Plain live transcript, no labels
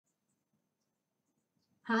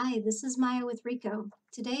Hi, this is Maya with Ricoh.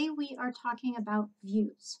 Today we are talking about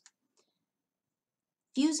views.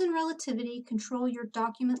 Views in Relativity control your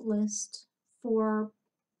document list for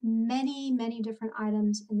many different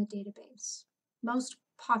items in the database. Most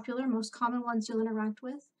popular, most common ones you'll interact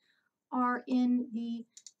with are in the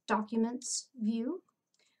Documents view,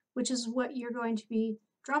 which is what you're going to be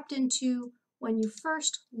dropped into when you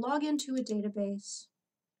first log into a database.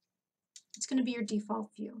 It's going to be your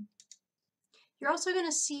default view. You're also going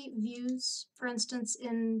to see views, for instance,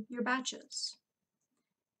 in your batches.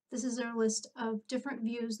 This is our list of different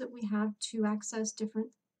views that we have to access different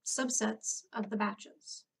subsets of the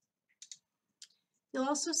batches. You'll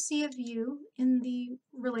also see a view in the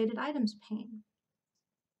Related Items pane.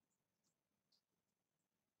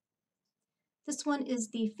 This one is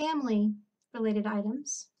the Family Related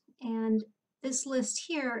Items, and this list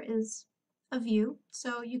here is a view,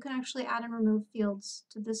 so you can actually add and remove fields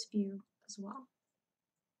to this view as well.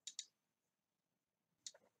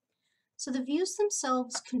 So the views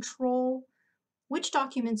themselves control which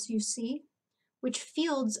documents you see, which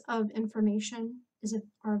fields of information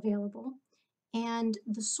are available, and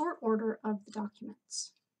the sort order of the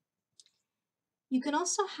documents. You can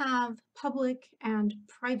also have public and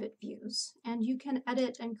private views, and you can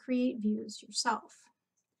edit and create views yourself.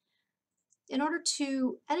 In order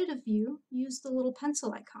to edit a view, use the little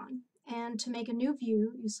pencil icon, and to make a new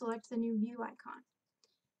view, you select the new view icon.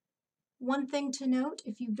 One thing to note,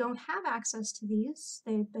 if you don't have access to these,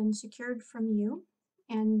 they've been secured from you,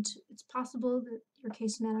 and it's possible that your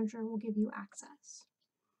case manager will give you access.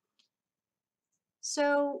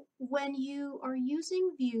 So when you are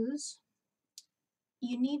using views,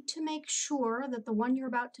 you need to make sure that the one you're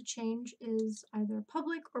about to change is either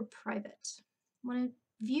public or private. When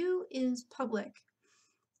a view is public,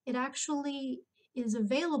 it actually is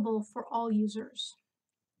available for all users.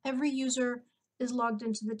 Every user is logged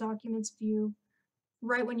into the Documents view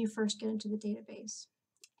right when you first get into the database.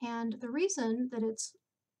 And the reason that it's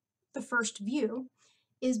the first view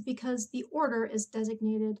is because the order is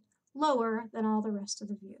designated lower than all the rest of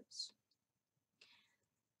the views.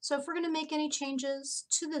 So if we're going to make any changes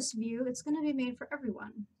to this view, it's going to be made for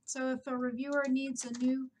everyone. So if a reviewer needs a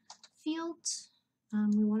new field,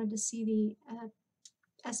 we wanted to see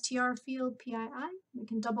the STR field PII, we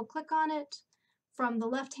can double click on it from the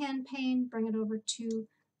left-hand pane, bring it over to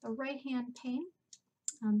the right-hand pane.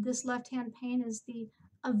 This left-hand pane is the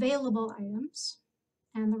available items,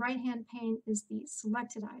 and the right-hand pane is the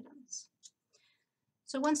selected items.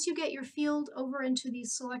 So once you get your field over into the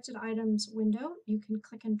selected items window, you can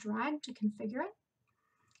click and drag to configure it.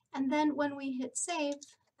 And then when we hit save,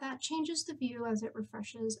 that changes the view as it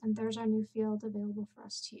refreshes, and there's our new field available for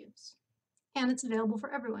us to use. And it's available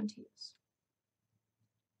for everyone to use.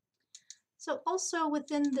 So also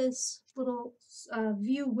within this little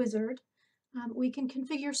view wizard, we can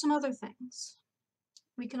configure some other things.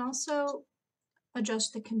 We can also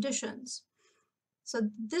adjust the conditions. So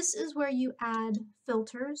this is where you add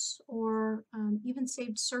filters or even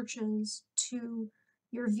saved searches to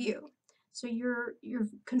your view. So you're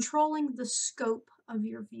controlling the scope of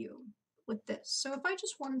your view with this. So if I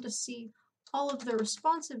just wanted to see all of the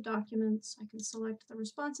responsive documents, I can select the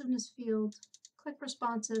responsiveness field, click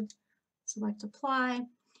responsive, select apply.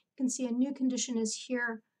 You can see a new condition is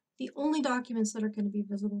here. The only documents that are going to be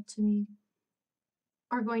visible to me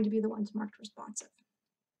are going to be the ones marked responsive.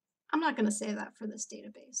 I'm not going to say that for this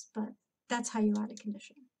database, but that's how you add a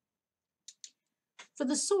condition. For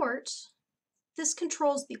the sort, this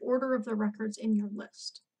controls the order of the records in your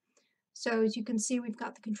list. So as you can see, we've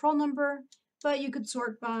got the control number, but you could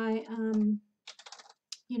sort by,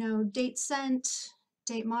 date sent,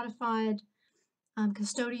 date modified,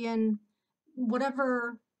 custodian,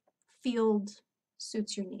 whatever field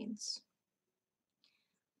suits your needs.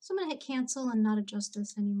 So I'm going to hit cancel and not adjust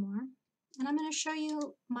this anymore. And I'm going to show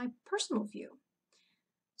you my personal view.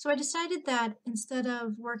 So I decided that instead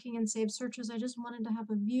of working in saved searches, I just wanted to have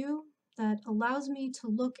a view that allows me to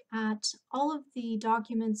look at all of the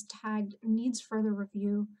documents tagged needs further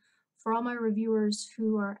review for all my reviewers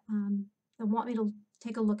who are that want me to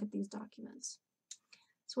take a look at these documents.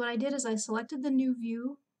 So what I did is I selected the new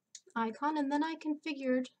view icon, and then I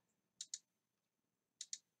configured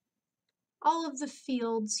all of the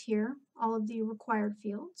fields here, all of the required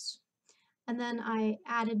fields. And then I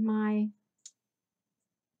added my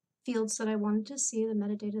fields that I wanted to see, the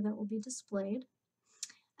metadata that will be displayed.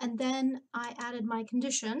 And then I added my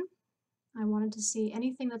condition. I wanted to see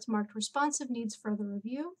anything that's marked responsive needs further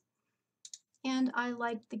review. And I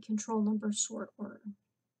liked the control number sort order.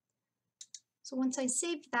 So once I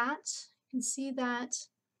saved that, you can see that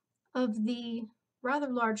of the rather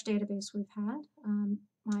large database we've had,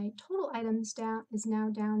 my total items is now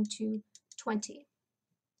down to 20.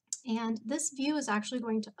 And this view is actually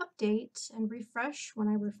going to update and refresh when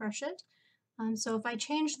I refresh it. So if I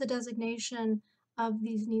change the designation of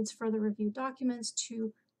these needs further review documents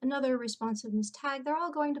to another responsiveness tag, they're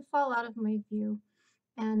all going to fall out of my view.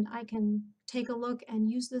 And I can take a look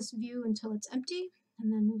and use this view until it's empty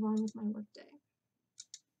and then move on with my workday.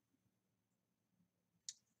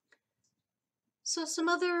 So some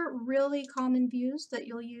other really common views that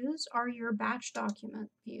you'll use are your batch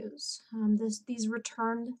document views. These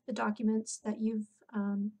return the documents that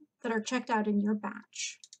that are checked out in your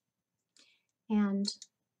batch. And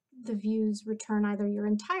the views return either your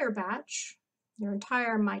entire batch, your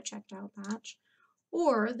entire My Checked Out batch,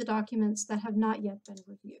 or the documents that have not yet been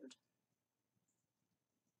reviewed.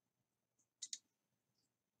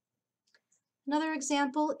 Another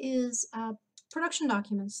example is production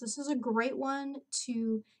documents. This is a great one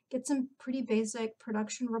to get some pretty basic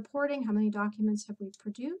production reporting. How many documents have we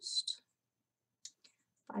produced?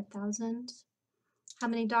 5,000. How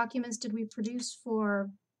many documents did we produce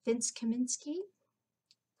for Vince Kaminsky?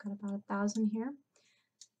 Got about 1,000 here.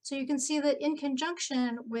 So you can see that in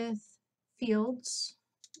conjunction with fields,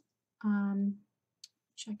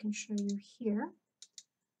 which I can show you here.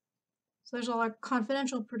 So there's all our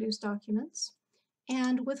confidential produced documents.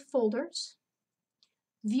 And with folders,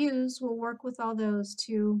 views will work with all those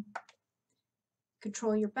to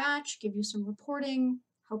control your batch, give you some reporting,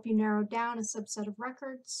 help you narrow down a subset of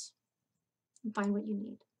records, and find what you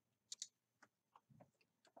need.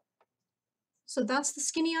 So that's the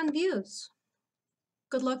skinny on views.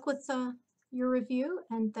 Good luck with your review,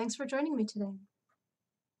 and thanks for joining me today.